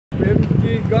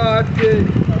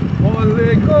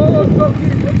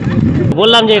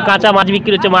বললাম যে কাঁচা মাছ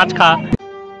বিক্রি হচ্ছে, মাছ খা।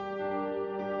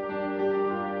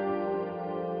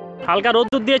 হালকা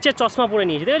রোদ্দুর দিয়েছে, চশমা পরে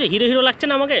নিয়েছি, ঠিক আছে? হিরো হিরো লাগছে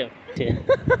না আমাকে?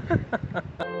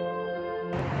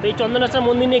 তো এই চন্দনেশ্বর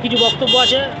মন্দির নিয়ে কিছু বক্তব্য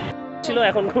আছে ছিল,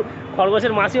 এখন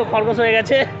খরগোশের মাসিও খরগোশ হয়ে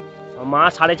গেছে। মা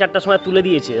 4:30টার সময় তুলে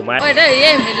দিয়েছে।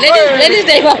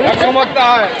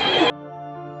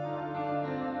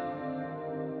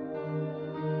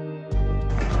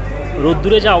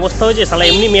 রোদ্দুরে যা অবস্থা হয়েছে, শালা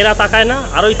এমনি মেয়েরা তাকায় না,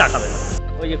 আরোই তাকাবে না।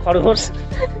 ওই যে খরগোশ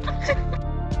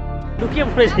লুকিয়ে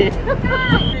পড়েছে।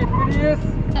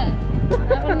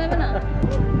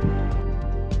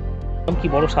 কি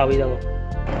বড় স্বাভাবিক যাবো।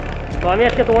 তো আমি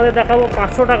আজকে তোমাদের দেখাবো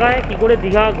 500 টাকায় কি করে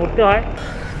দীঘা ঘুরতে হয়,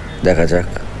 দেখা যাক।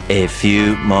 A few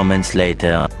moments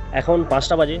later. এখন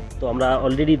 5টা বাজে, তো আমরা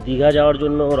অলরেডি দীঘা যাওয়ার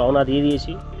জন্য রওনা দিয়ে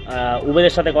দিয়েছি।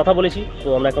 উবেরের সাথে কথা বলেছি, তো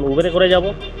আমরা এখন উবেরে করে যাব।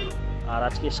 আর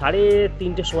আজকে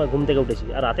 3:30টার সময় ঘুম থেকে উঠেছি,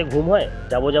 আর রাতে ঘুম হয়?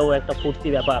 যাবো একটা ফুর্তি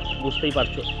ব্যাপার, বুঝতেই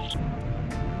পারছো।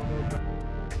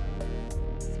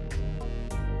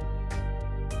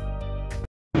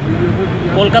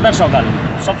 কলকাতার সকাল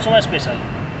সবসময় স্পেশাল।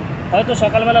 হয়তো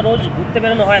সকালবেলা রোজ ঘুরতে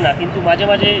বেরোনো হয় না, কিন্তু মাঝে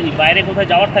মাঝে বাইরে কোথায়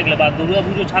যাওয়ার থাকলে বা দুর্গা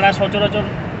পুজো ছাড়া সচরাচর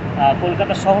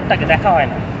কলকাতার শহরটাকে দেখা হয়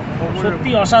না। সত্যি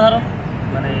অসাধারণ,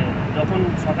 মানে যখন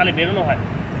সকালে বেরোনো হয়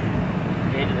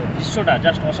এই দৃশ্যটা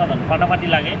জাস্ট অসাধারণ, ফাটাফাটি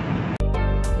লাগে।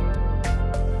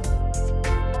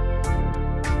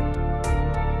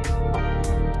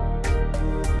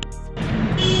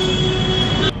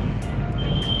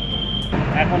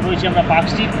 এখন রয়েছি আমরা পার্ক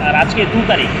স্ট্রিট, আর আজকে 2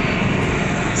 তারিখ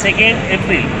 2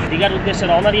 এপ্রিল দীঘার উদ্দেশ্যে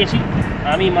রওনা দিয়েছি।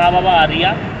 আমি, মা, বাবা আর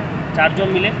রিয়া, 4 জন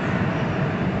মিলে।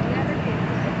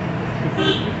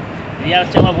 রিয়া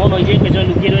হচ্ছে আমার বোন, ওই যে পেছনে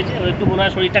লুকিয়ে রয়েছে। ওর একটু মনে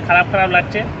হয় শরীরটা খারাপ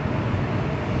লাগছে।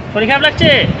 শরীর খারাপ লাগছে,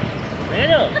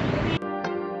 বুঝেছো?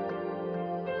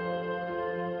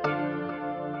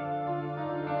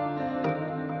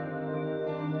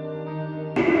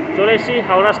 চলে এসেছি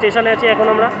হাওড়া স্টেশনে আছি এখন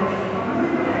আমরা।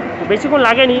 বেশিক্ষণ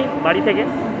লাগেনি বাড়ি থেকে,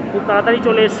 খুব তাড়াতাড়ি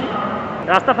চলে এসেছি।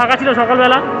 রাস্তা ফাঁকা ছিল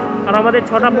সকালবেলা, আর আমাদের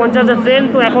 6:50-এর ট্রেন,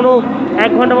 তো এখনও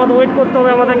 1 ঘন্টা মতো ওয়েট করতে হবে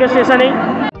আমাদেরকে স্টেশনেই।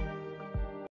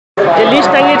 যে লিস্ট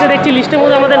টাঙিয়েছে দেখছি, লিস্টের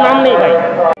মধ্যে আমাদের নাম নেই ভাই।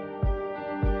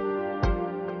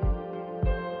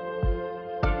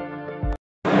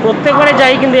 প্রত্যেকবারে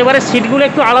যাই, কিন্তু এবারে সিটগুলো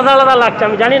একটু আলাদা আলাদা লাগছে।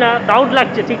 আমি জানি না, ডাউট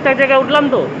লাগছে। ঠিকঠাক জায়গায় উঠলাম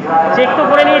তো, চেক তো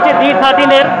করে নিয়েছে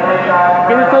D13-এর,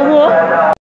 কিন্তু তবুও।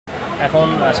 এখন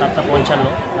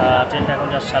 7:55, ট্রেনটা এখন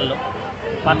জাস্ট ছাড়লো।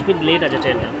 5 মিনিট লেট আছে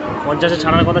ট্রেনটা। 50-এ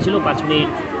ছাড়ার কথা ছিল, 5 মিনিট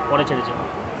পরে ছেড়েছে।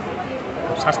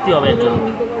 শাস্তি হবে এর জন্য।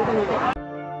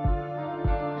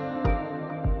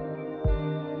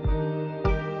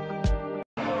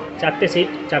 4টে সিট,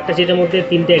 4টে সিটের মধ্যে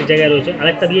 3টে এক জায়গায় রয়েছে,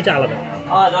 আরেকটা দিয়েছে আলাদা।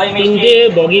 3টে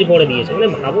বগির পরে দিয়েছে। মানে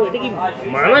ভাবো, এটা কি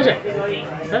মানা যায়?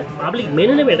 হ্যাঁ, পাবলিক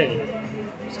মেনে নেবে এটাকে?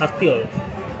 শাস্তি হবে।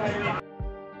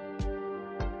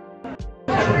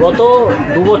 গত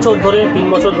 2 বছর ধরে, 3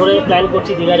 বছর ধরে প্ল্যান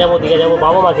করছি দীঘা যাবো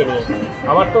বাবা মাকে নিয়ে।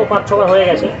 আমার তো 5-6 বার হয়ে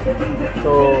গেছে,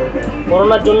 তো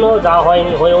করোনার জন্য যাওয়া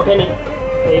হয়নি, হয়ে ওঠেনি।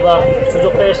 তো এবার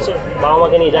সুযোগটা এসছে, বাবা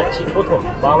মাকে নিয়ে যাচ্ছি।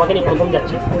 বাবা মাকে নিয়ে প্রথম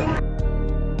যাচ্ছি।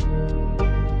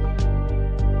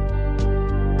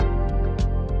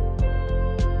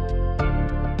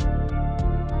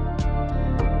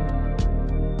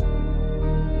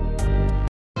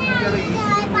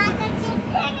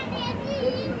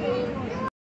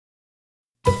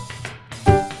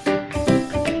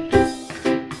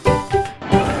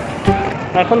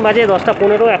 এখন বাজে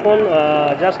 10:15। এখন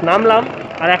জাস্ট নামলাম।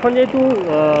 আর এখন যেহেতু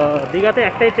দীঘাতে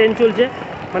একটাই ট্রেন চলছে,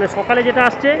 মানে সকালে যেটা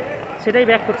আসছে সেটাই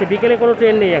ব্যাক করছে, বিকেলে কোনো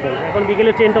ট্রেন নেই। এখন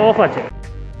বিকেলে ট্রেনটা অফ আছে।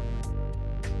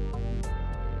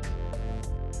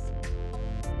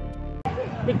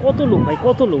 কত লোক ভাই,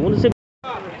 কত লোক!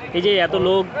 এই যে এত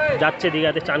লোক যাচ্ছে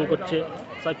দীঘাতে, চান করছে,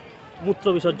 সব মূত্র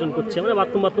বিসর্জন করছে, মানে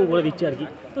বাথরুম করে দিচ্ছে আর কি।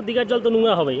 তো দীঘার জল তো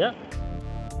নোংরা হবেই। হ্যাঁ,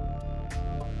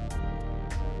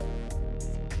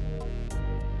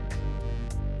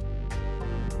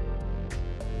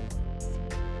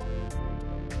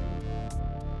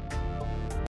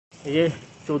 এই যে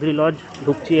চৌধুরী লজ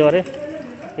ঢুকছি এবারে।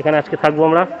 এখানে আজকে থাকবো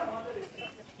আমরা।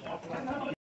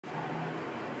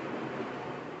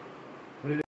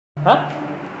 হ্যাঁ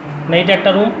না, এটা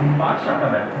একটা রুম,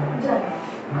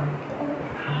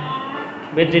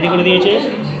 বেড রেডি করে দিয়েছে,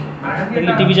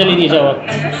 টিভি চালিয়ে দিয়েছে। আবার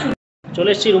চলে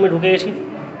এসেছি, রুমে ঢুকে গেছি।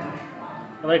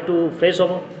 আবার একটু ফ্রেশ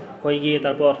হবো, হয়ে গিয়ে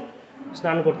তারপর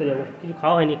স্নান করতে যাবো। কিছু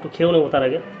খাওয়া হয়নি, একটু খেয়েও নেবো তার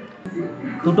আগে।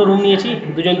 2টো রুম নিয়েছি,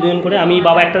 দুজন করে। আমি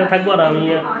বাবা একটাতে থাকবো, আর আমি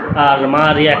আর মা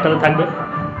রিয়া একটাতে থাকবে।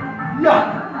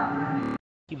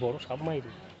 কি বড় সাপ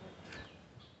মাইরি!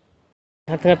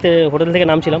 হাঁটতে হাঁটতে হোটেল থেকে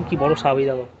নামছিলাম, কি বড় সাপ! এই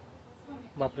দেখো,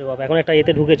 বাপরে বাপ, এখন একটা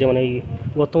এতে ঢুকেছে, মানে এই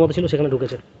গর্ত মতো ছিল সেখানে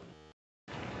ঢুকেছে।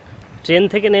 ট্রেন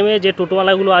থেকে নেমে যে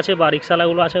টোটোওয়ালাগুলো আছে বা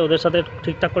রিক্সাওয়ালাগুলো আছে ওদের সাথে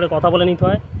ঠিকঠাক করে কথা বলে নিতে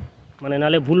হয়, মানে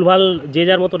নাহলে ভুলভাল যে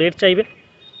যার মতো রেট চাইবে।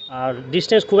 আর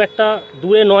ডিস্টেন্স খুব একটা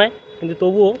দূরে নয়, কিন্তু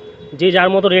তবুও যে যার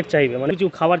মতো রেট চাইবে। মানে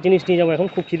কিছু খাবার জিনিস নিয়ে যাবো, এখন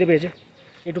খুব খিদে পেয়েছে,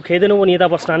 একটু খেয়ে নেবো, নিয়ে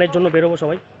তারপর স্নানের জন্য বেরোবো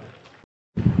সবাই।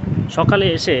 সকালে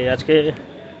এসে আজকে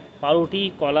পাউরুটি,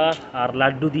 কলা আর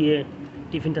লাড্ডু দিয়ে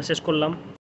টিফিনটা শেষ করলাম।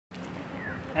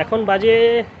 এখন বাজে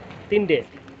 3টে,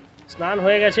 স্নান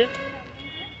হয়ে গেছে,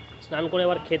 স্নান করে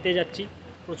আবার খেতে যাচ্ছি।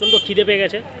 প্রচণ্ড খিদে পেয়ে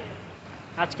গেছে।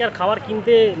 আজকে আর খাবার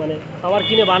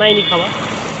কিনে বানাইনি খাবার,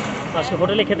 আজকে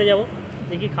হোটেলে খেতে যাব,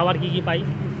 দেখি খাবার কী কী পাই।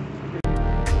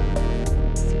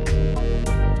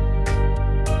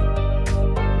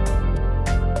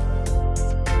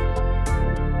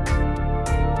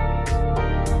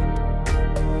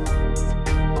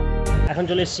 এখন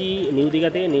চলে এসেছি নিউ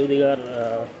দীঘাতে, নিউ দীঘার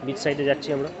বিচ সাইডে যাচ্ছি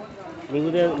আমরা।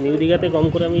 নিউ দীঘাতে কম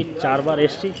করে আমি 4বার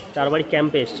এসেছি, 4বারই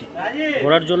ক্যাম্পে এসেছি।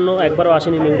 ঘোরার জন্য একবারও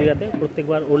আসিনি নিউ দীঘাতে,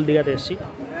 প্রত্যেকবার ওল্ড দীঘাতে এসেছি।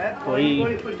 তো এই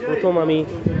প্রথম আমি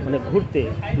মানে ঘুরতে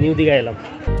নিউ দীঘা এলাম।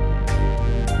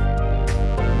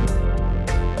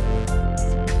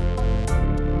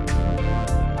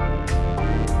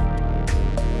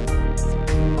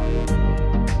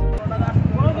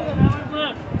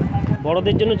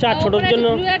 বড়দের জন্য চা, ছোটদের জন্য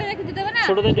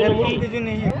মুড়ি।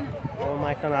 ও মা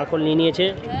একটা নারকল নিয়ে নিয়েছে।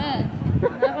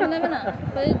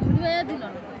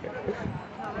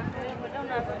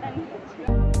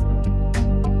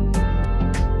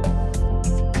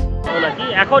 নাকি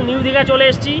এখন নিউ দীঘা চলে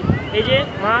এসেছি। এই যে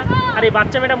মা আর এই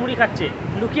বাচ্চা মেয়েটা মুড়ি খাচ্ছে,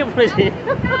 লুকিয়ে পড়েছে।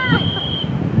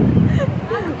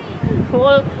 ও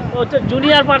হচ্ছে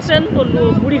জুনিয়র পার্সন, তো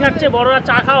মুড়ি খাচ্ছে, বড়রা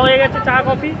চা খাওয়া হয়ে গেছে, চা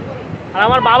কফি। আর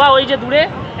আমার বাবা ওই যে দূরে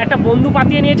একটা বন্ধু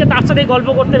পাতিয়ে নিয়েছে, তার সাথে গল্প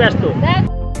করতে ব্যস্ত।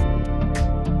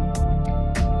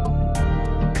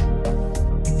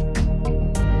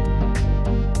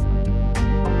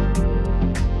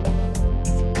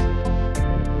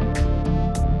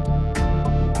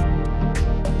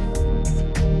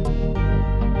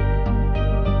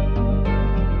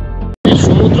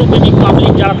 সমুদ্রপ্রেমিক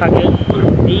পাবলিক যারা থাকে,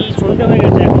 এই সন্ধ্যে হয়ে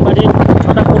গেছে, এখন বাজে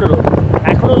 6:15,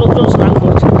 এখনও লোকজন স্নান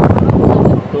করছে।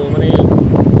 তো মানে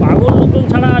পাগল লোকজন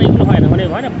ছাড়া আর এগুলো হয় না, মানে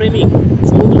হয় না প্রেমিক,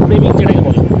 সমুদ্র প্রেমিক যেটাকে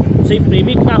বলে, সেই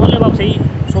প্রেমিক না হলে বা সেই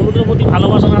সমুদ্রের প্রতি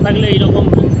ভালোবাসা না থাকলে এইরকম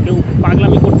কেউ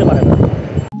পাগলামি করতে পারে না।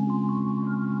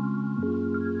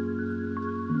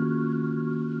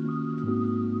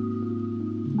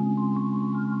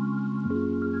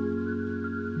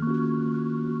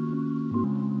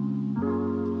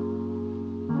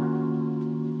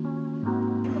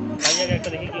 একটা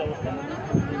দেখি কি অবস্থা।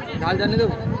 ঝাল জানি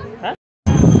দেবো? হ্যাঁ,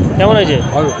 কেমন হয়েছে?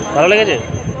 ভালো লেগেছে?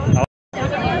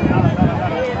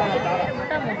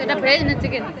 এটা ভেজ না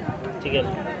চিকেন? চিকেন।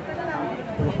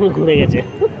 ঘুরে গেছে।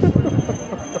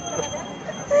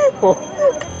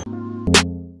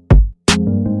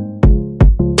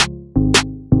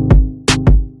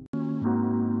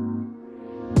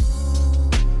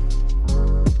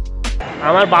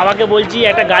 আমার বাবাকে বলছি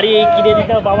একটা গাড়ি কিনে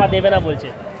দিতে, বাবা দেবে না বলছে।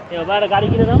 এবার গাড়ি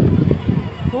কিনে দাও।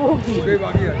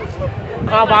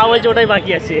 আমার বাবা বলছে ওটাই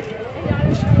বাকি আছে।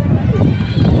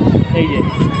 এই যে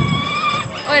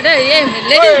ওইটা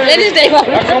লেডিস ড্রাইভার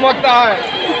সমস্যা হয়।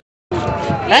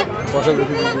 হ্যাঁ,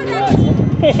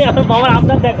 আমার বাবার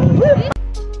আপনার দেখো।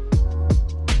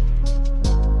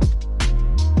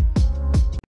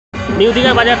 নিউ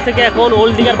দীঘার বাজার থেকে এখন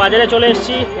ওল্ড দীঘার বাজারে চলে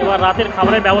এসেছি। এবার রাতের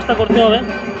খাবারের ব্যবস্থা করতে হবে।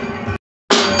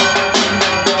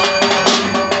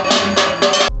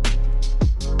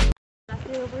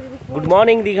 Good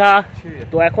morning Digha.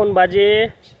 তো এখন বাজে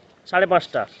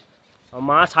 5:30।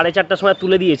 মা 4:30টার সময়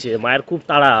তুলে দিয়েছে। মায়ের খুব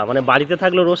তাড়া, মানে বাড়িতে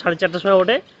থাকলেও রোজ 4:30টার সময়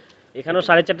ওঠে, এখানেও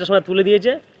 4:30টার সময় তুলে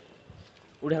দিয়েছে।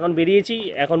 উঠে এখন বেরিয়েছি,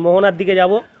 এখন মোহনার দিকে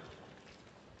যাব।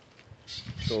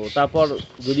 তো তারপর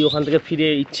যদি ওখান থেকে ফিরে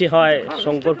ইচ্ছে হয়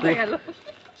শঙ্করপুর,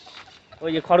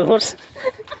 ওই যে খরগোশ,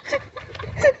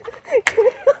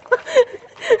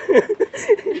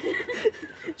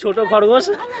 ছোট খরগোশ,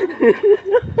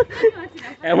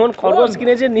 এমন খরগোশ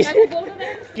কিনেছে নিচে।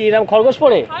 কি এরকম খরগোশ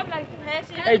পড়ে?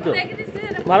 এই তো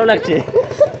ভালো লাগছে।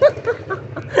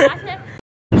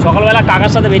 সকালবেলা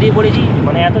কাকার সাথে বেরিয়ে পড়েছি,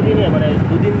 মানে এতদিনে মানে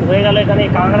 2 দিন হয়ে গেল এখানে,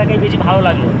 কাকাটাকেই বেশি ভালো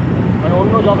লাগলো। মানে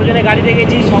অন্য যতজনে গাড়িতে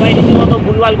গেছি সবাই রীতিমতো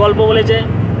ভুলভাল গল্প বলেছে,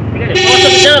 ঠিক আছে? সবার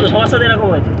সাথে জানো তো, সবার সাথে এরকম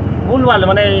হয়েছে, ভুলভাল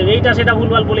মানে এইটা সেটা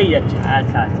ভুলভাল বলেই যাচ্ছে।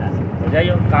 আচ্ছা আচ্ছা, যাই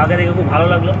হোক, কাকাকে দেখে খুব ভালো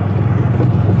লাগলো।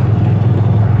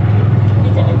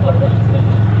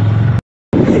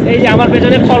 এই যে আমার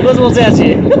পেছনে খরগোশ বসে আছে।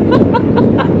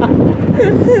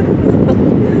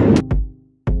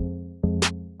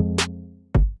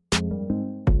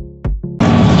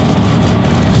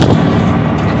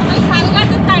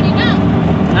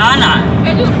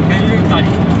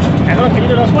 এখনো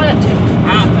খেজুরের রস পাওয়া যাচ্ছে?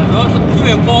 হ্যাঁ, রস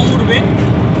উঠবে, কম উঠবে,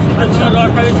 আচ্ছা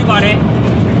রসটা বেশি বাড়ে।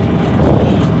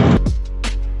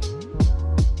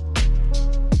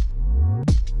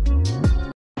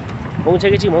 পৌঁছে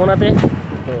গেছি মোহনাতে।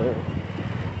 তো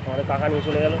আমাদের কাকা নিয়ে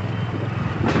চলে গেল।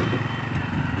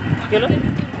 গেল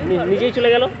নিজেই চলে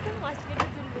গেল,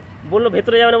 বললো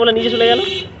ভেতরে যাবে না বলে নিজে চলে গেল।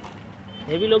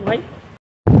 হেভি লোক ভাই।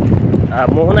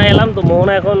 মোহনা এলাম, তো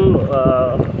মোহনা এখন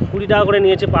 20 টাকা করে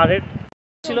নিয়েছে পার হেড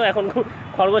ছিল। এখন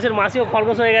খরগোশের মাসিও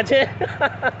খরগোশ হয়ে গেছে।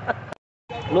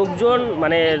 লোকজন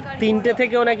মানে 3টে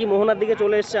থেকেও নাকি মোহনার দিকে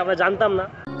চলে এসছে, আমরা জানতাম না।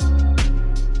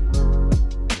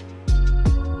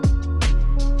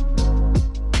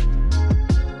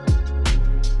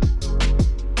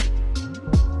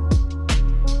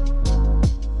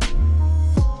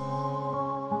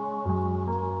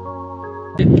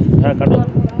 হ্যাঁ কাটো।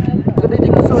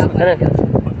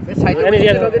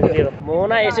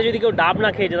 মোহনা এসে যদি কেউ ডাব না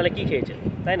খেয়েছে তাহলে কি খেয়েছে,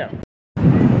 তাই না?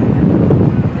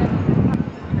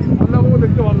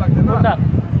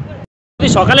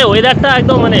 সকালে ওয়েদারটা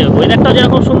একদম মানে ওয়েদারটাও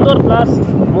যেরকম সুন্দর, প্লাস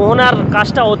মোহনার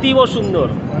কাজটা অতীব সুন্দর,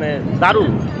 মানে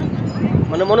দারুণ।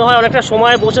 মানে মনে হয় অনেকটা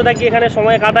সময় বসে থাকি এখানে,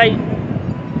 সময় কাটাই।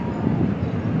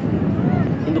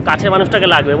 কিন্তু কাছের মানুষটাকে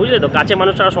লাগবে, বুঝলে তো, কাছের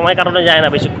মানুষটা সময় কাটানো যায় না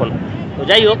বেশিক্ষণ। তো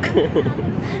যাই হোক,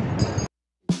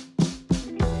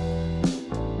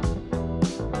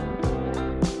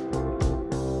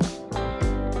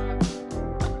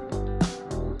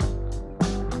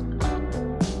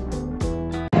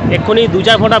 এক্ষুনি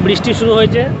 2-4 ফোঁটা বৃষ্টি শুরু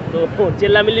হয়েছে, তো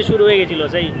চেল্লামিল্লি শুরু হয়ে গেছিলো।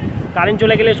 সেই কারেন্ট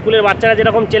চলে গেলে স্কুলের বাচ্চারা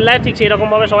যেরকম চেল্লায়, ঠিক সেই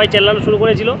রকমভাবে সবাই চেল্লানো শুরু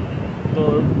করেছিল। তো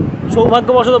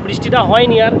সৌভাগ্যবশত বৃষ্টিটা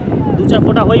হয়নি, আর 2-4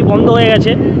 ফোঁটা হয়েই বন্ধ হয়ে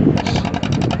গেছে।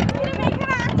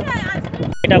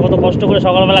 এটা কত কষ্ট করে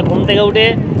সকালবেলা ঘুম থেকে উঠে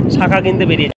শাখা কিনতে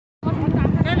বেরিয়েছে।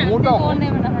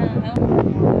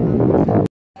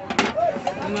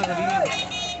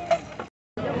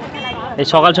 এই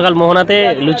সকাল সকাল মোহনাতে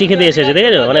লুচি খেতে এসেছে,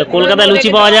 দেখেছো? মানে কলকাতায় লুচি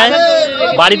পাওয়া যায়,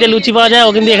 বাড়িতে লুচি পাওয়া যায়, ও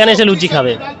কিন্তু এখানে এসে লুচি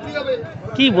খাবে।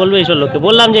 কি বলবো এইসব লোককে?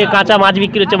 বললাম যে কাঁচা মাছ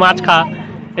বিক্রি হচ্ছে, মাছ খা,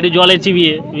 একটু জলে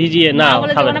চিবিয়ে ভিজিয়ে, না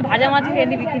খাবে না। ভাজা মাছ খেয়ে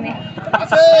নিবি কিনে।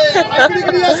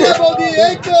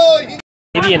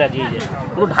 হেভি এনার্জি,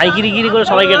 পুরো ঢাইগিরি করে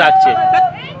সবাইকে ডাকছে।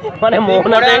 মানে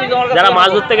মোহনাতে যারা মাছ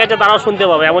ধরতে গেছে তারাও শুনতে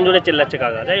পাবে, এমন জোরে চেল্লাচ্ছে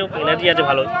কাকা। যাই হোক, এনার্জি আছে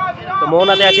ভালো। তো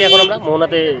মোহনাতে আছি এখন আমরা।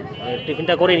 মোহনাতে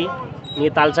টিফিনটা করে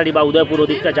নিয়ে তালসাড়ি বা উদয়পুর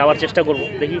ওদিকটা যাওয়ার চেষ্টা করব,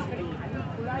 দেখি।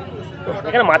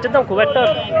 এখানে মাছের দাম খুব একটা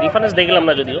ডিফারেন্স দেখলাম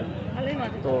না যদিও।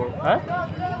 তো হ্যাঁ,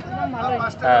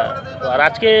 তো আর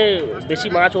আজকে বেশি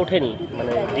মাছ ওঠেনি,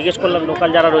 মানে জিজ্ঞেস করলাম লোকাল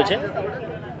যারা রয়েছে,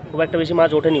 খুব একটা বেশি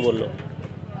মাছ ওঠেনি বললো।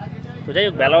 তো যাই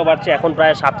হোক, বেলাও বাড়ছে, এখন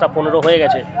প্রায় 7টা 15 হয়ে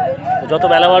গেছে। যত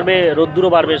বেলা বাড়বে রোদ্দুরও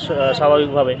বাড়বে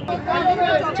স্বাভাবিকভাবে।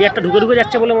 সে একটা ঢুকে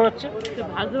যাচ্ছে বলে মনে হচ্ছে।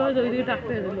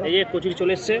 এই যে কচুরি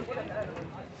চলে এসছে,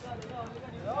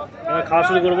 এবার খাওয়া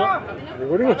শুরু করবো।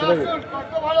 রেকর্ডিং হচ্ছে নাকি?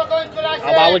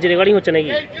 বাবা বলছে রেকর্ডিং হচ্ছে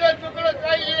নাকি?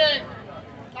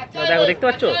 দেখো, দেখতে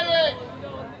পাচ্ছ?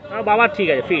 বাবার ঠিক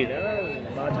আছে, ফির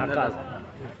বাবা ঝাঁকাস।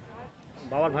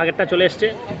 বাবার ভাগেরটা চলে এসছে।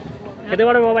 খেতে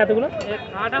পারবে বাবা এতগুলো?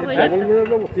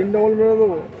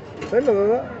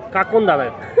 কোন দাদা?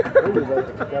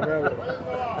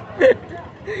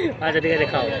 আচ্ছা ঠিক আছে,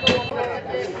 খাও।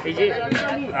 এই যে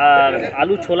আর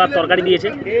আলু ছোলার তরকারি দিয়েছে,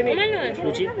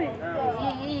 লুচি।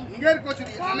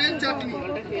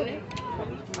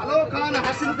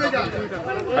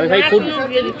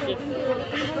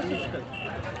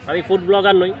 আমি ফুড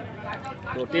ব্লগার নই,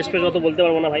 তো টেস্ট পেজ অত বলতে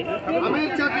পারবো না ভাই।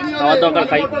 খাওয়ার দরকার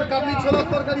খাই।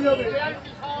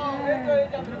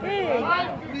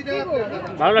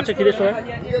 ভালো লাগছে খিদের সময়,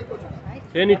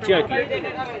 খেয়ে নিচ্ছি আর কি।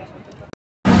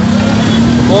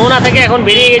 মোহনা থেকে এখন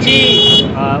বেরিয়ে গেছি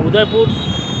উদয়পুর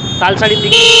তালসাড়ির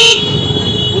দিকে।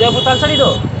 উদয়পুর তালসাড়ি তো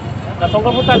না,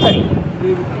 শঙ্করপুর তালসাড়ি?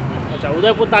 আচ্ছা,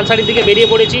 উদয়পুর তালসাড়ির দিকে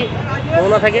বেরিয়ে পড়েছি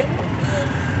মোহনা থেকে।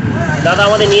 দাদা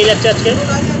আমাদের নিয়ে যাচ্ছে আজকে।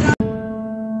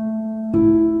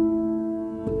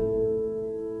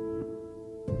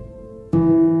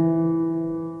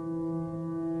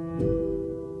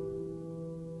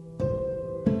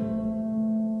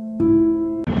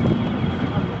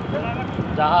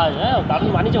 জাহাজ, হ্যাঁ দারুণ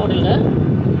বানিয়েছে হোটেল। হ্যাঁ,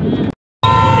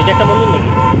 এটা একটা মন্দির নাকি?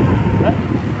 হ্যাঁ,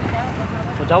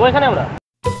 তো যাবো এখানে আমরা।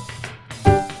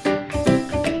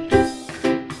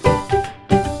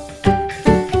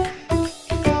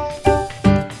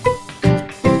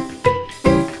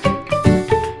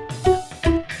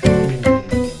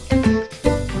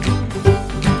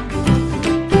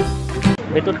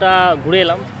 ভেতরটা ঘুরে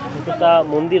এলাম। ভেতরটা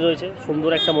মন্দির রয়েছে,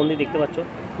 সুন্দর একটা মন্দির দেখতে পাচ্ছ।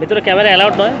 ভেতরে ক্যামেরা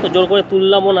অ্যালাউড নয়, তো জোর করে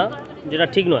তুললামও না, যেটা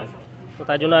ঠিক নয়। তো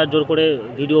তাই জন্য আর জোর করে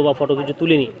ভিডিও বা ফটো কিছু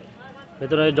তুলিনি।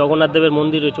 ভেতরে জগন্নাথ দেবের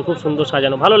মন্দির রয়েছে, খুব সুন্দর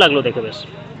সাজানো, ভালো লাগলো দেখে। বেশ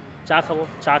চা খাবো,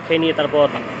 চা খেয়ে নিয়ে তারপর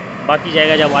বাকি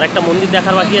জায়গায় যাবো। আর একটা মন্দির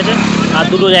দেখার বাকি আছে, আর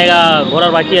দুটো জায়গা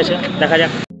ঘোরার বাকি আছে, দেখা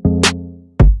যাক।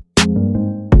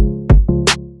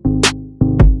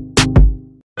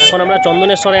 এখন আমরা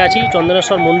চন্দনেশ্বরে আছি,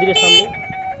 চন্দনেশ্বর মন্দিরের সামনে।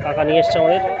 কাকা নিয়ে এসছে,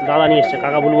 আমাদের দাদা নিয়ে এসছে,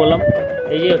 কাকা ভুল বললাম।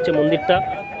 এই যে হচ্ছে মন্দিরটা,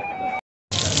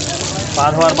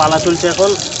 পার হওয়ার পালা চলছে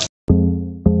এখন।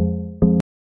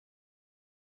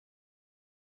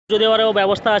 পুজো দেওয়ারও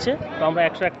ব্যবস্থা আছে, তো আমরা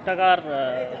 101 টাকার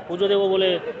পুজো দেবো বলে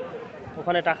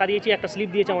ওখানে টাকা দিয়েছি, একটা স্লিপ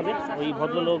দিয়েছে আমাদের। ওই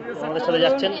ভদ্রলোক আমাদের সাথে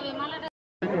যাচ্ছেন,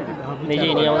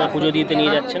 নিজেই নিয়ে আমাদের পুজো দিতে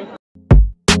নিয়ে যাচ্ছেন।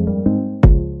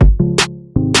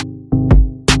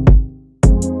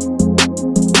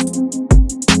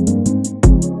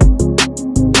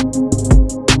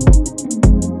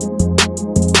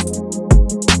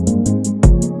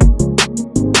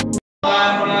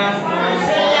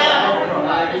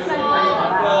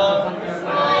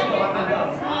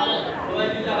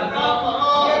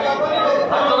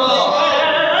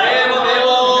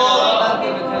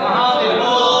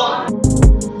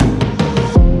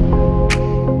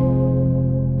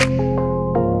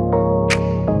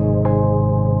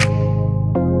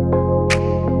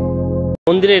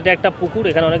 মন্দিরে এটা একটা পুকুর,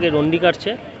 এখানে অনেকে রন্ডি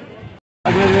কাটছে।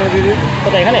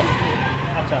 কোথায়? এখানে?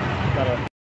 আচ্ছা,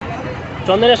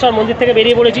 চন্দনেশ্বর মন্দির থেকে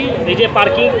বেরিয়ে পড়েছি। এই যে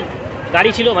পার্কিং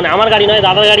গাড়ি ছিল, মানে আমার গাড়ি নয়,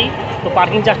 দাদার গাড়ি, তো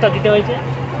পার্কিং চার্জটা দিতে হয়েছে,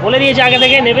 বলে দিয়েছে আগে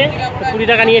থেকে নেবে, 20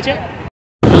 টাকা নিয়েছে।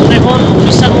 আমরা এখন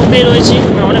উড়িষ্যার মধ্যেই রয়েছি,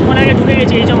 অনেকক্ষণ আগে ঢুকে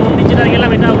গেছি। এই যে মন্দির যেটা গেলাম,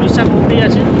 এটা উড়িষ্যার মধ্যেই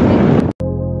আছে।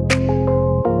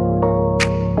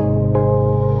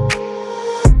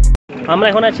 আমরা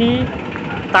এখন আছি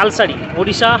তালসারি,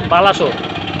 ওড়িশা, বালাসোর।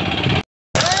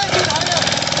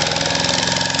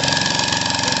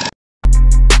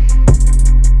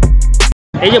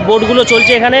 এই যে বোটগুলো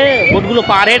চলছে এখানে, বোটগুলো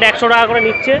পার হেড 100 টাকা করে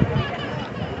নিচ্ছে।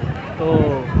 তো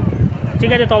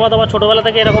ঠিক আছে, তবা ছোটোবেলা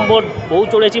থেকে এরকম বোট বহু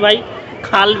চড়েছি ভাই,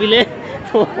 খাল বিলে।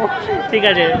 ঠিক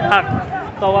আছে, থাক,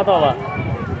 তবা।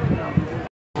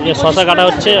 যে শশা কাটা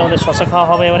হচ্ছে, আমাদের শশা খাওয়া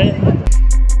হবে এবারে।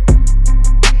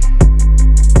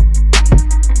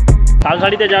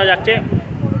 তালসারিতে যাওয়া যাচ্ছে,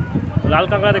 লাল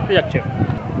কাঁকড়া দেখতে যাচ্ছে,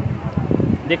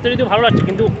 দেখতে যদি ভালো লাগছে,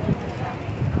 কিন্তু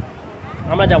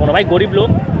আমরা যাবো না ভাই, গরিব লোক,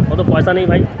 অত পয়সা নেই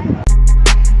ভাই।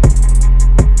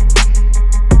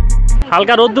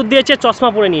 হালকা রোদ্দুর দিয়েছে, চশমা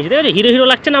পরে নিয়েছি, ঠিক আছে, হিরো হিরো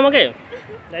লাগছে না আমাকে।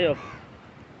 যাই হোক,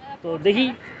 তো দেখি,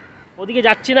 ওদিকে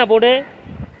যাচ্ছি না,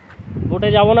 বোটে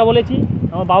যাবো না বলেছি।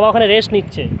 আমার বাবা ওখানে রেস্ট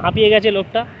নিচ্ছে, হাঁপিয়ে গেছে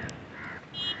লোকটা।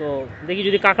 তো দেখি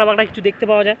যদি কাঁকড়া বাকড়া কিছু দেখতে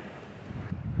পাওয়া যায়।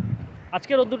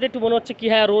 আজকে রোদ্দুরটা একটু মনে হচ্ছে কি,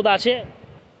 হ্যাঁ রোদ আছে,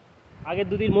 আগের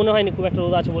দুদিন মনে হয়নি খুব একটা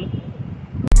রোদ আছে বলে।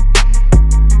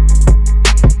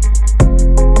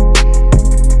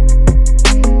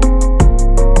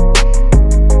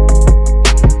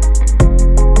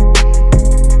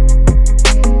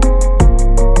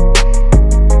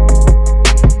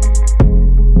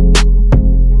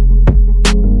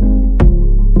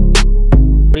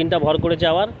 হরিণটা ভর করেছে,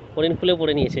 আবার হরিণ খুলে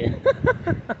পড়ে নিয়েছে।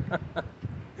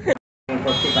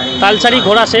 তালসারি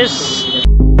ঘোরা শেষ।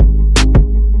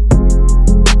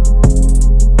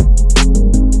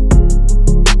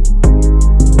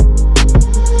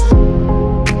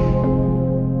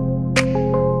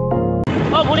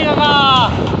 ও বুড়ি কাকা,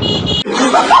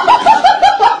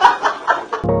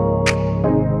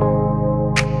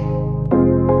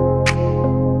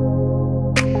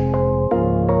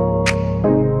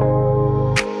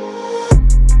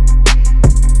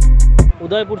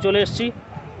 উদয়পুর চলে এসেছি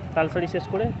তালসারি শেষ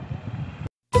করে।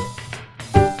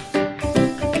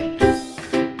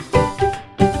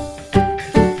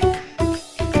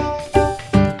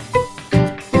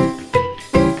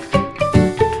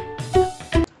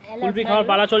 কুলফি খাওয়ার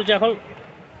পালা চলছে এখন।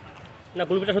 না,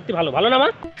 কুলফিটা সত্যি ভালো, ভালো না মা?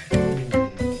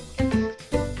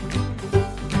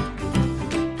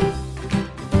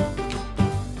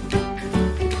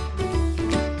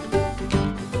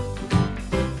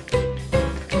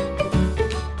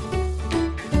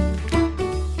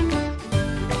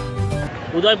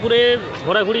 উদয়পুরে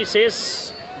ঘোরাঘুরি শেষ,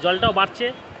 জলটাও বাড়ছে,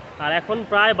 আর এখন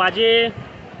প্রায় বাজে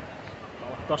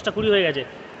 10টা 20 হয়ে গেছে।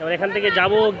 এবার এখান থেকে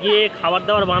যাব, গিয়ে খাবার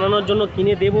দাবার বানানোর জন্য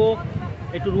কিনে দেব,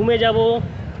 একটু রুমে যাব,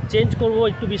 চেঞ্জ করব,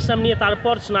 একটু বিশ্রাম নিয়ে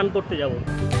তারপর স্নান করতে যাব।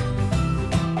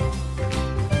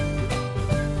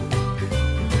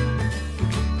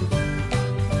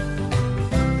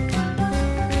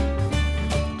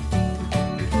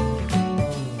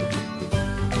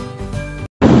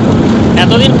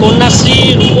 এতদিন কন্যাশ্রী,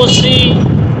 রূপশ্রী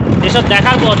এসব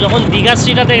দেখার পর যখন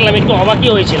দীঘাশ্রীটা দেখলাম, একটু অবাকই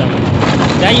হয়েছিলাম।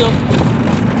 যাই হোক,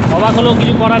 অবাক হলেও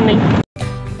কিছু করার নেই।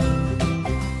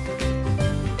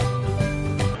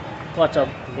 আচ্ছা,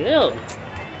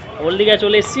 ওল্ড দীঘায়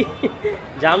চলে এসেছি।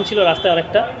 জ্যাম ছিল রাস্তায়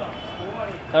অনেকটা,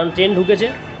 কারণ ট্রেন ঢুকেছে,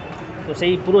 তো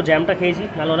সেই পুরো জ্যামটা খেয়েছি,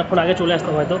 নাহলে অনেকক্ষণ আগে চলে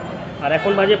আসতাম হয়তো। আর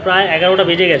এখন বাজে প্রায় 11টা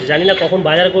বেজে গেছে, জানি না কখন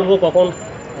বাজার করব, কখন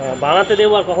বানাতে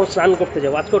দেবো, আর কখন স্নান করতে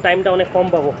যাবো। আজকেও টাইমটা অনেক কম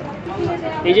পাবো।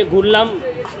 এই যে ঘুরলাম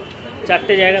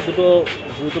 4টে জায়গা,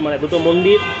 দুটো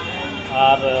মন্দির,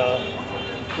 আর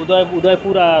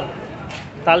উদয়পুর আর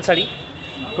তালসারি।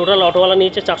 টোটাল অটোওয়ালা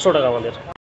নিয়েছে 400 টাকা আমাদের।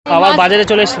 আবার বাজারে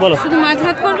চলে এসছি। বলো। শুধু মাছ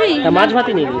ভাত করবি? হ্যাঁ, মাছ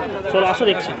ভাতই নিয়ে নিই। চলো আসো,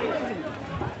 দেখছি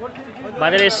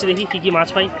বাজারে এসছি, দেখি কী কী মাছ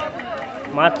পাই।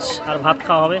 মাছ আর ভাত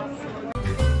খাওয়া হবে।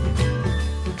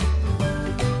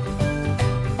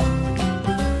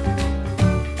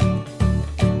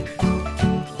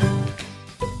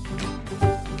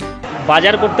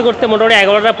 বাজার করতে করতে মোটামুটি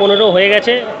 11টা 15 হয়ে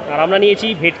গেছে। আর আমরা নিয়েছি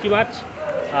ভেটকি মাছ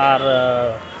আর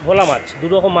ভোলা মাছ, 2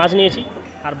 রকম মাছ নিয়েছি,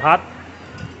 আর ভাত।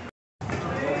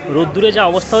 রোদ্দুরে যা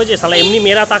অবস্থা হয়েছে, শালা এমনি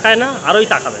মেয়েরা তাকায় না, আরোই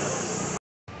তাকাবে না।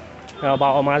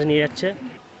 বাবা মাছ নিয়ে যাচ্ছে।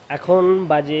 এখন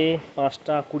বাজে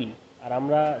 5টা 20, আর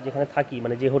আমরা যেখানে থাকি,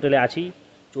 মানে যে হোটেলে আছি,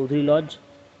 চৌধুরী লজ,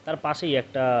 তার পাশেই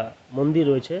একটা মন্দির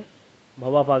রয়েছে,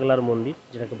 ভবা পাগলার মন্দির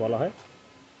যেটাকে বলা হয়।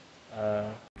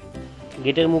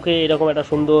 গেটের মুখে এরকম একটা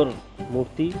সুন্দর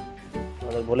মূর্তি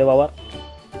আমাদের ভোলে বাবার,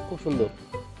 খুব সুন্দর,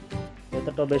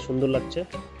 ভেতরটাও বেশ সুন্দর লাগছে।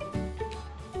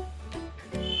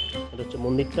 এটা হচ্ছে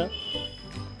মন্দিরটা,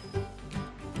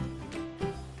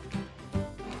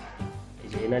 এই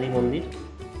যে এনারি মন্দির।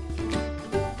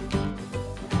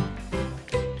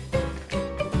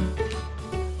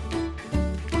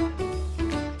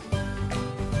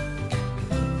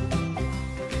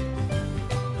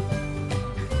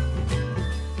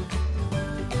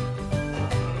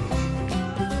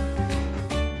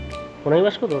 কোনাই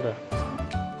বাস কত ওটা?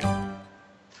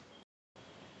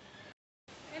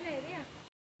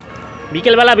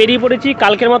 বিকেলবেলা বেরিয়ে পড়েছি,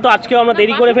 কালকের মতো আজকেও আমরা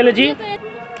দেরি করে ফেলেছি।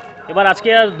 এবার আজকে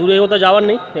আর দূরে কোথাও যাওয়ার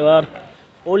নেই, এবার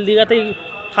ওল্ড দীঘাতেই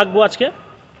থাকবো আজকে।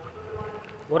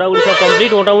 ঘোরাঘুরি সব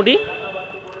কমপ্লিট মোটামুটি।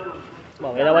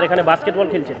 এরা আবার এখানে বাস্কেটবল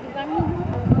খেলছে।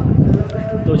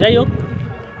 তো যাই হোক,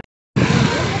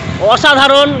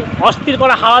 অসাধারণ অস্থির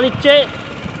করা হাওয়া দিচ্ছে।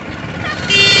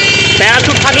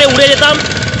 প্যারাশুট থাকলে উড়ে যেতাম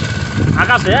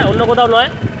আকাশে, অন্য কোথাও নয়।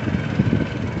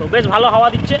 তো বেশ ভালো হাওয়া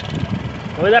দিচ্ছে,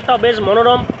 ওয়েদারটাও বেশ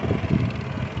মনোরম,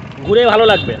 ঘুরে ভালো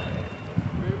লাগবে।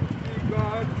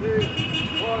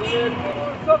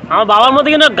 আমার বাবার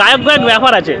মধ্যে কিন্তু গায়ক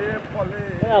ব্যাপার আছে।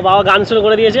 বাবা গান শুরু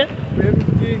করে দিয়েছে।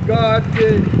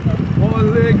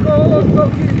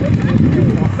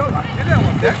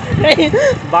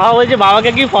 বাবা বলছে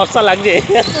বাবাকে কি ফর্সা লাগছে।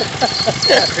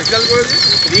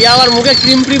 রিয়া আবার মুখে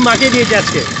ক্রিম মাখিয়ে দিয়েছে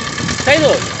আজকে, তাই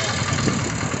তো?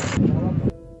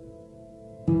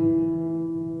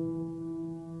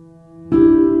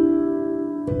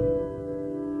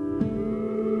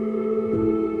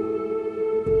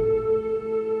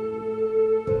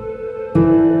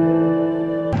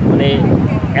 মানে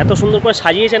এত সুন্দর করে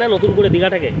সাজিয়েছে না নতুন করে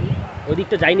দীঘাটাকে। ওই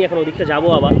দিকটা যাইনি এখন, ওই দিকটা যাবো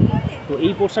আবার। তো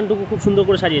এই পোর্শনটুকু খুব সুন্দর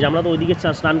করে সাজিয়েছে। আমরা তো ওইদিকে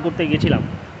স্নান করতে গেছিলাম,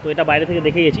 তো এটা বাইরে থেকে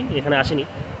দেখে গেছি, এখানে আসেনি।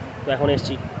 তো এখন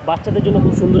এসেছি। বাচ্চাদের জন্য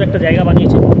খুব সুন্দর একটা জায়গা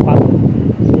বানিয়েছে, পার্ক,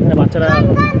 এখানে বাচ্চারা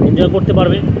এনজয় করতে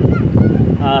পারবে।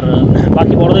 আর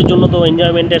বাকি বড়দের জন্য তো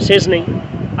এনজয়মেন্টের শেষ নেই,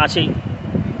 আছেই।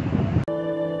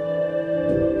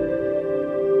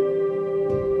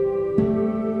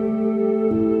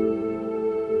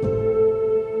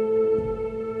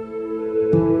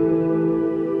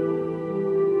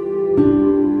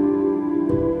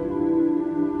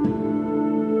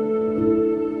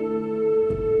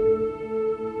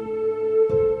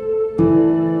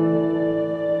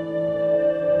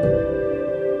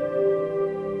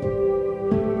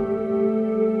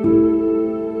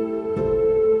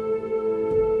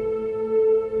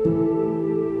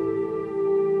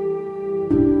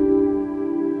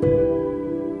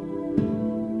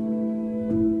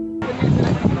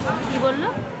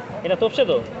 এটা তোপসে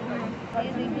তো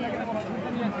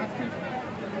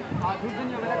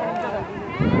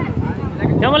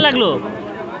কেমন লাগলো?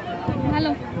 ভালো।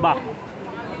 বাহ,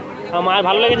 আমার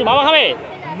ভালো লেগেছে। বাবা খাবে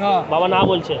না? বাবা না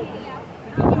বলছে।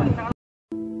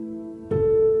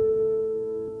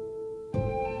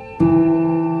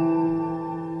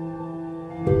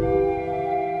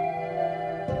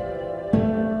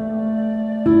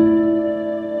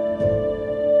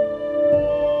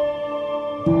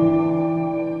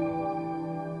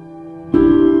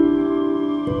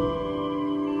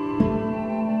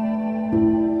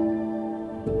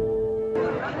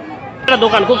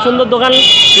 দোকান, খুব সুন্দর দোকান,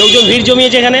 লোকজন ভিড়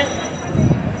জমিয়েছে এখানে।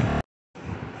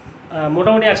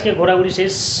 মোটামুটি আজকে ঘোরাঘুরি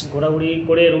শেষ, ঘোরাঘুরি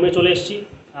করে রুমে চলে এসেছি।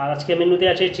 আর আজকে মেনুতে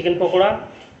আছে চিকেন পকোড়া,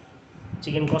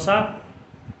 চিকেন কষা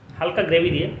হালকা গ্রেভি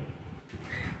দিয়ে,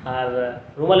 আর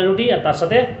রুমালি রুটি, আর তার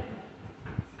সাথে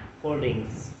কোল্ড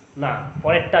ড্রিঙ্কস না,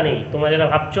 পরেরটা নেই, তোমরা যেটা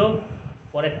ভাবছো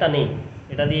পরেরটা নেই,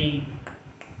 এটা দিয়েই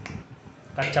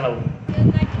কাজ চালাবো।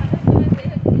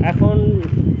 এখন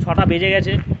 6টা বেজে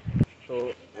গেছে, তো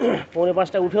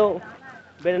 4:45 উঠেও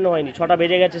বেরোনো হয়নি, 6টা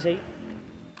বেজে গেছে সেই।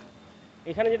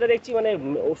 এখানে যেটা দেখছি মানে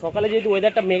সকালে যেহেতু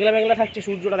ওয়েদারটা মেঘলা মেঘলা থাকছে,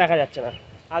 সূর্যটা দেখা যাচ্ছে না।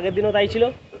 আগের দিনও তাই ছিল,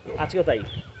 আজকেও তাই।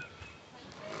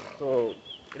 তো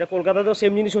এটা কলকাতাতেও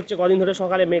সেম জিনিস হচ্ছে, কদিন ধরে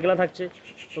সকালে মেঘলা থাকছে,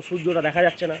 তো সূর্যটা দেখা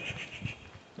যাচ্ছে না।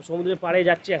 তো সমুদ্রের পাড়ে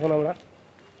যাচ্ছি এখন আমরা,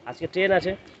 আজকে ট্রেন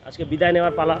আছে, আজকে বিদায়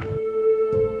নেওয়ার পালা।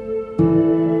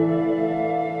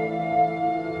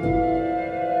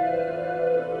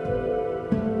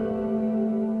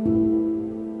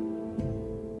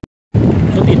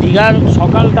 সত্যি দীঘার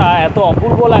সকালটা এত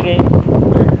অপূর্ব লাগে,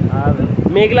 আর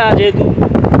মেঘলা যেহেতু,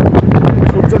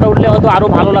 সূর্যটা উঠলে হয়তো আরও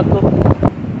ভালো লাগতো।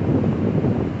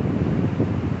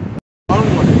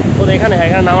 তো এখানে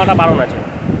নামাটা বারণ আছে,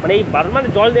 মানে এই বারণ মানে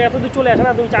জল দিয়ে এত দূর চলে আসে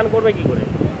না, তুমি চান করবে কী করে।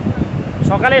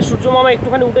 সকালে সূর্য মামা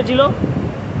একটুখানি উঠেছিল,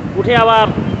 উঠে আবার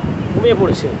ঘুমিয়ে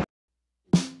পড়েছে।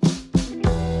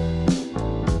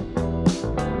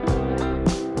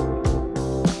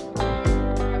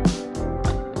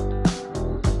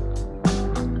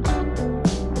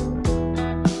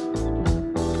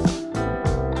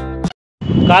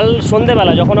 কাল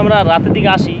সন্ধেবেলা যখন আমরা রাতের দিকে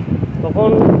আসি, তখন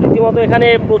রীতিমতো এখানে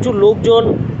প্রচুর লোকজন,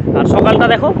 আর সকালটা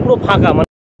দেখো পুরো ফাঁকা। মানে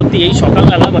সত্যি এই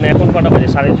সকালবেলা, মানে এখন কটা বাজে,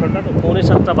 6:30, তো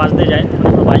 6:45 বাজতে যায়,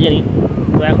 এখনো বাজেনি।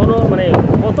 তো এখনও মানে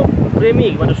কত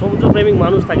প্রেমিক, মানে সমুদ্র প্রেমিক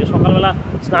মানুষ থাকে, সকালবেলা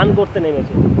স্নান করতে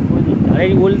নেমেছে ওই দিকটা। আর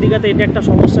এই ওল্ড দীঘাতে এটা একটা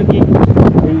সমস্যা কি,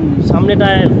 এই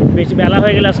সামনেটায় বেশি বেলা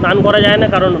হয়ে গেলে স্নান করা যায় না,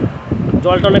 কারণ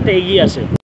জলটা অনেকটা এগিয়ে আসে।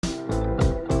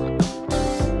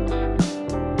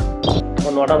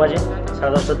 9টা বাজে,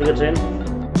 10:30টার দিকে ট্রেন।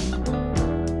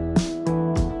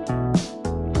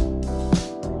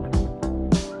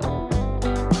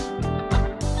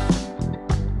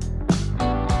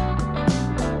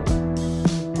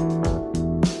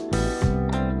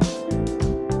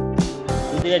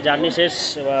 দুদিকে জার্নি শেষ,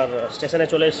 এবার স্টেশনে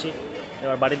চলে এসেছি,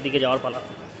 এবার বাড়ির দিকে যাওয়ার পালা।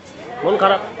 মন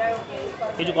খারাপ,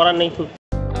 কিছু করার নেই।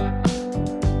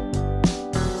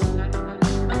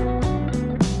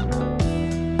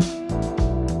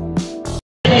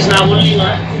 না বললেই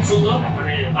নয়, খুব সুন্দর,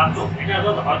 মানে বাথরুম, এটা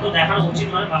হয়তো দেখানো উচিত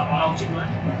নয় বা বলা উচিত নয়,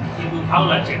 কিন্তু ভালো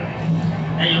লাগছে এটা,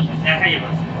 তাই দেখাই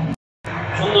এবার।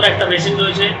 সুন্দর একটা বেসিন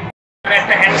রয়েছে,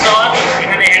 একটা হ্যান্ড শাওয়ার,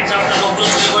 এখানে হ্যান্ড শাওয়ারটা লোকজন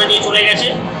চুরি করে নিয়ে চলে গেছে,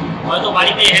 হয়তো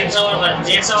বাড়িতে হ্যান্ড শাওয়ার বা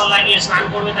জেট শাওয়ার লাগিয়ে স্নান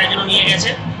করবে তাই জন্য নিয়ে গেছে।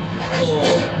 তো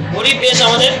গরিব দেশ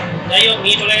আমাদের, যাই হোক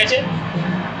নিয়ে চলে গেছে,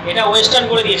 এটা ওয়েস্টার্ন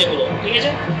করে দিয়েছে পুরো, ঠিক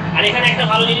আছে। আর এখানে একটা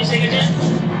ভালো জিনিস রেখেছে,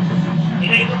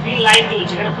 এটা কিন্তু গ্রিন লাইট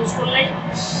জ্বলছে, এখানে পুশ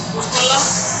করলাম,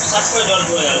 তারপরে জল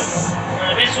পড়ে গেল,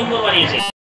 বেশ সুন্দর বানিয়েছে।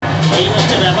 এই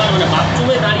হচ্ছে ব্যাপার, মানে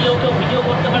বাথরুমে দাঁড়িয়েও কেউ ভিডিও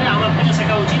করতে পারে, আমার থেকে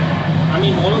শেখা উচিত। আমি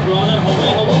বড় ব্লগার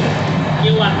হবই হবো,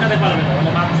 কেউ আটকাতে পারবে না,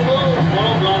 মানে বাথরুমেও বড়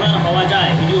ব্লগার হওয়া যায়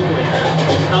ভিডিও করে,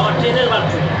 আবার ট্রেনের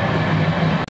বাথরুমে।